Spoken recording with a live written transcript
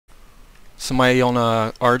Somebody on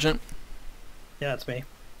Argent? Yeah, it's me.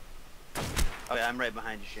 Okay, I'm right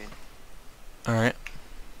behind you, Shane. Alright.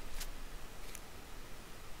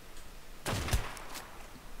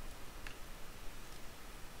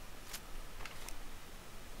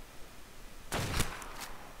 I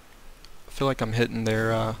feel like I'm hitting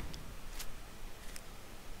their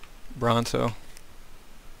Bronto.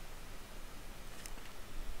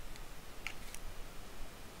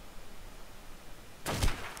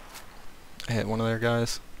 I hit one of their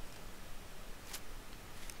guys.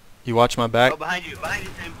 You watch my back? Oh, behind you, Shane.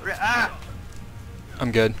 Ah!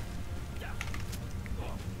 I'm good.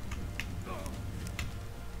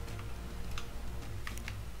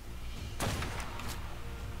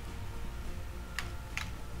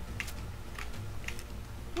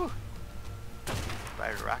 Whew.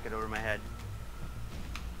 Fired a rocket over my head.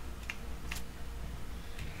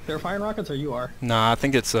 They're firing rockets, or you are? Nah, I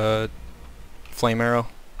think it's a flame arrow.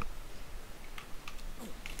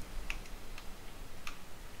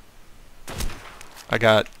 I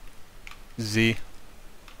got Z.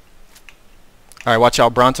 Alright, watch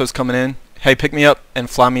out. Bronto's coming in. Hey, pick me up and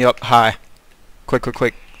fly me up high. Quick, quick,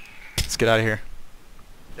 quick. Let's get out of here.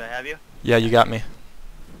 Do I have you? Yeah, you got me.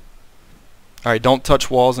 Alright, don't touch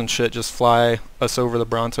walls and shit. Just fly us over the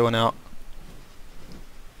Bronto and out.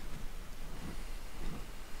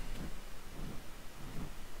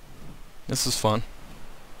 This is fun.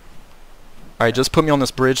 Alright, just put me on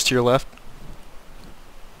this bridge to your left.